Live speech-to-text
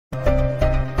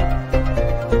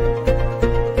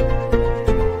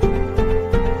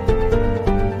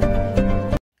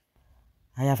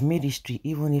have made history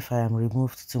even if I am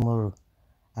removed tomorrow.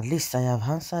 At least I have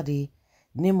answered the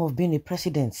name of being a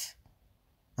president.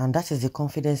 And that is the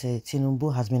confidence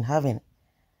Tinubu has been having.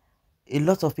 A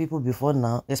lot of people before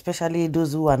now, especially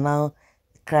those who are now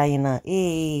crying now,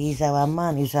 hey, he's our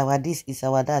man, he's our this, he's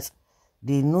our that.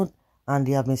 They know and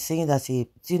they have been saying that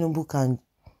Tinubu can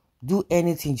do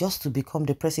anything just to become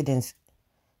the president,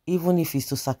 even if it's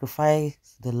to sacrifice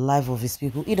the life of his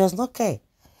people. He does not care.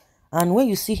 And when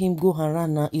you see him go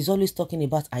around now, he's always talking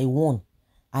about, I won,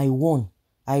 I won,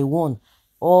 I won.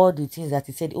 All the things that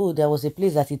he said. Oh, there was a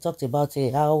place that he talked about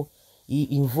how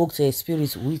he invoked a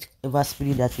spirit, whichever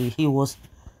spirit that he was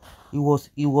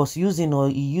using or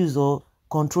he used or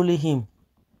controlling him.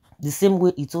 The same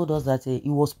way he told us that he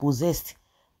was possessed,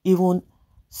 even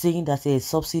saying that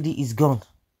subsidy is gone.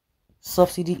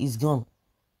 Subsidy is gone.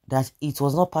 That it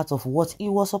was not part of what he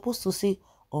was supposed to say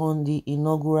on the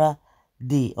inaugural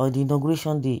day or the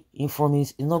inauguration day from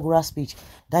his inaugural speech.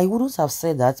 That he wouldn't have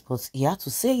said that, but he had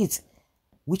to say it,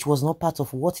 which was not part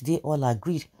of what they all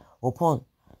agreed upon.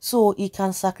 So he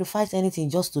can sacrifice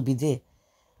anything just to be there.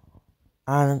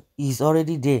 And he's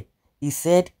already there. He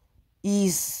said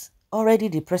he's already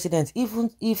the president. Even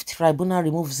if tribunal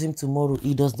removes him tomorrow,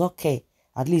 he does not care.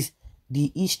 At least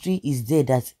the history is there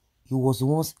that he was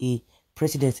once a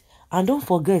president. And don't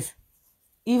forget,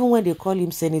 even when they call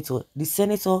him senator, the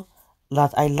senator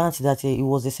that I learned that he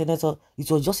was a senator,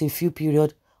 it was just a few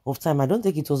period of time. I don't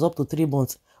think it was up to 3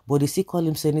 months, but they still call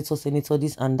him senator,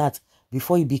 this and that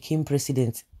before he became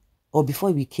president or before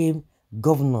he became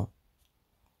governor.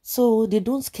 So they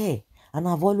don't care. And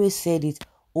I've always said it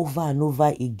over and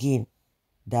over again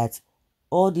that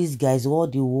all these guys, all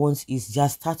they want is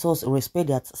just status, respect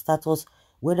their status.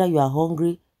 Whether you are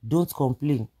hungry, don't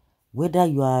complain. Whether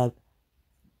you are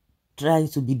trying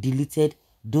to be deleted,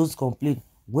 don't complain.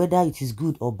 Whether it is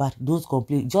good or bad, don't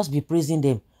complain. Just be praising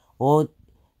them. Or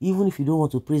even if you don't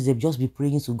want to praise them, just be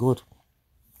praying to God.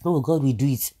 Oh, God will do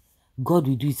it. God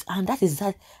will do it. And that is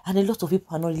that. And a lot of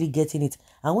people are not really getting it.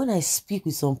 And when I speak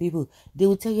with some people, they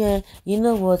will tell you, you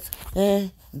know what,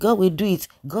 God will do it.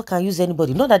 God can use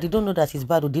anybody. Not that they don't know that it's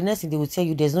bad. The next thing they will tell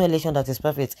you, there's no election that is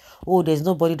perfect. Oh, there's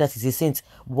nobody that is a saint.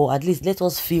 But at least let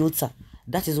us filter.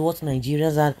 That is what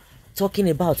Nigerians are talking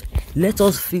about. Let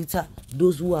us filter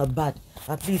those who are bad.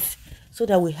 At least so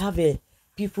that we have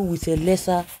people with a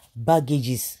lesser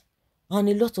baggages. And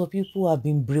a lot of people have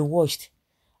been brainwashed.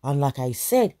 And like I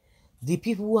said, the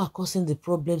people who are causing the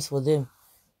problems for them,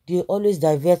 they always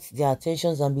divert their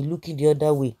attentions and be looking the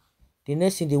other way. The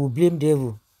next thing, they will blame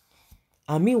devil.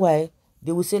 And meanwhile,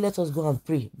 they will say, let us go and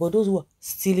pray. But those who are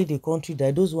stealing the country,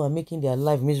 that those who are making their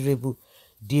life miserable,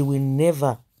 they will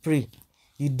never pray.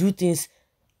 You do things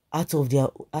out of,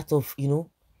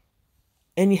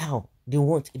 anyhow they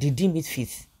want. They deem it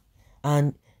fit.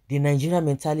 And the Nigerian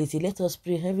mentality, let us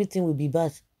pray, everything will be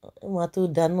bad. God will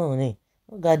do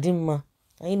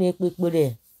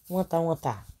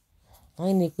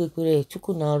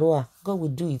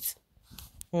it.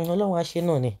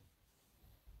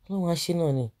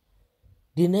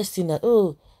 The next thing that,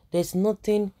 oh, there's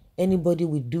nothing anybody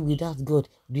will do without God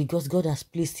because God has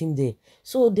placed him there.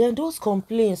 So then those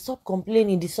complain, stop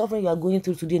complaining. The suffering you are going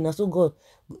through today, now so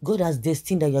God has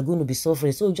destined that you are going to be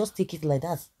suffering. So just take it like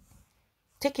that.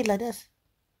 Take it like that.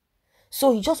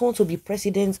 So he just wants to be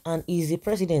president and he's a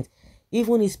president.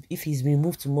 Even if he's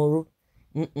removed tomorrow,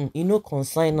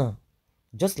 consigner.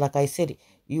 Just like I said,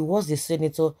 he was the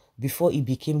senator before he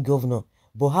became governor.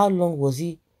 But how long was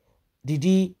he? Did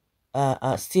he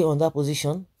stay on that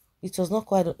position? It was not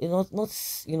quite,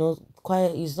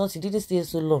 quite. It's not. He didn't stay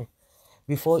so long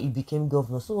before he became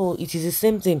governor. So it is the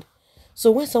same thing.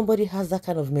 So when somebody has that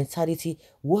kind of mentality,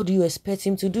 what do you expect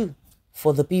him to do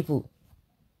for the people?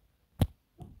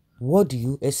 What do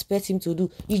you expect him to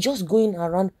do? He's just going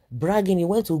around bragging. He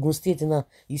went to Ogun State now.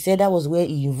 He said that was where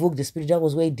he invoked the spirit. That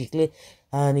was where he declared,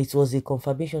 and it was a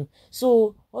confirmation.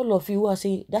 So all of you who are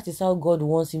saying that is how God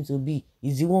wants him to be,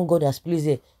 is the one God has placed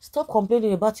there. Stop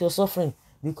complaining about your suffering,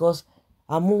 because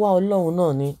amuwa Ọlọ́run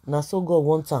náà ni, na so God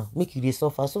wants am make you dey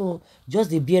suffer. So just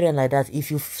the bearing like that.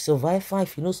 If you survive, fine.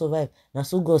 If you don't survive, na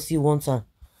so God still wants am.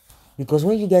 Because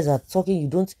when you guys are talking, you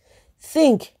don't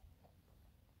think.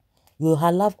 You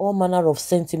have all manner of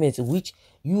sentiments which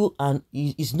you and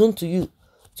is known to you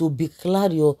to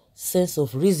becloud your sense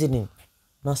of reasoning.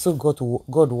 Now so God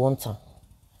wants her.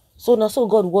 So now so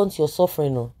God wants your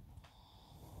suffering. No?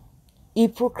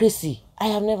 Hypocrisy, I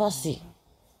have never seen.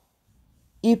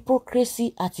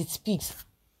 Hypocrisy at its peak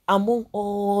among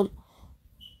all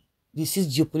the 6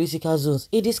 geopolitical zones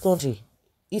in this country.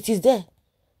 It is there.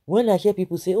 When I hear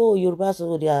people say, oh, Yorubas,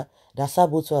 oh, they're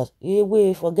saboteurs. Hey,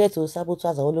 wait, forget to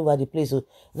saboteurs are all over the place. So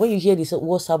when you hear this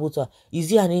word saboteur,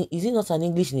 is it not an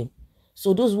English name?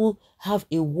 So those who have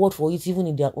a word for it, even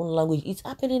in their own language, it's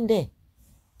happening there.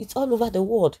 It's all over the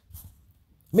world.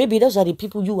 Maybe those are the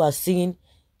people you are seeing,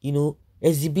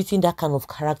 exhibiting that kind of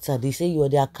character. They say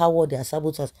they are coward, they are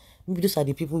saboteurs. Maybe those are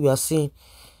the people you are seeing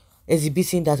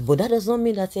exhibiting that. But that does not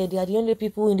mean that they are the only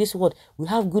people in this world. We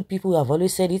have good people who have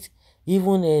always said it.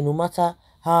 Even no matter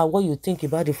what you think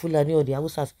about the Fulani or the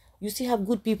Hausas, you still have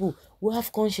good people who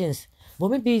have conscience. But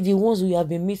maybe the ones you have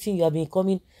been meeting, you have been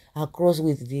coming across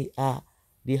with, they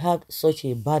have such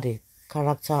a bad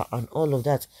character and all of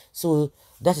that. So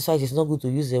that is why it is not good to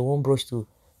use the one brush to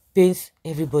paint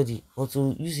everybody, or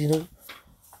to use.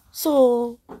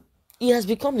 So he has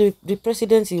become the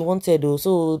president he wanted, though.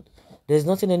 So there's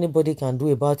nothing anybody can do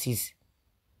about it.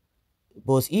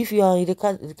 But if you are in the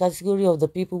category of the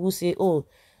people who say, oh,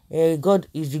 God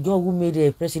is the God who made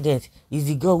a president, is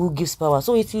the God who gives power.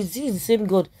 So it is the same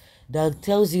God that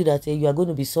tells you that you are going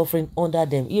to be suffering under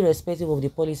them, irrespective of the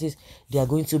policies they are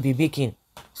going to be making.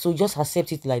 So just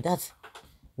accept it like that.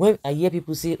 When I hear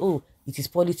people say, oh, it is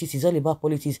politics, it's all about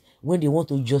politics, when they want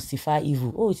to justify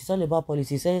evil, oh, it is all about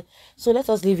politics. So let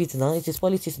us leave it now. It is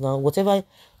politics now. Whatever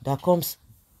that comes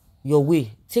your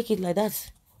way, take it like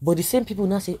that. But the same people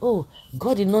now say, oh,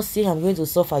 God did not say I'm going to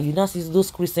suffer. You now see those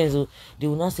Christians, they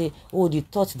will not say, oh, the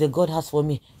thought that God has for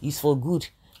me is for good,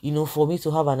 for me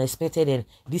to have an expected and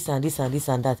this and this and this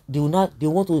and that. They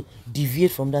want to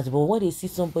deviate from that. But when they see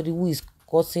somebody who is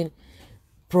causing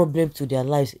problem to their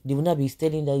lives, they will not be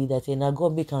telling you that now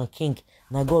God make a king,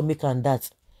 now God make and that.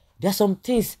 There are some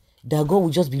things that God will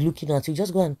just be looking at you.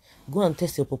 Just go and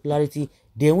test your popularity.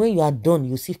 Then when you are done,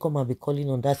 you see come and be calling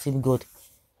on that same God.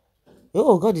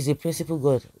 Oh, God is a principle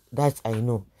God. That I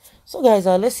know. So guys,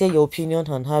 let's hear your opinion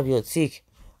and have your take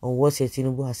on what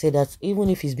Tinubu has said, that even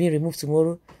if he's being removed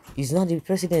tomorrow, he's not the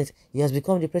president. He has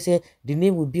become the president. The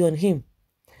name will be on him.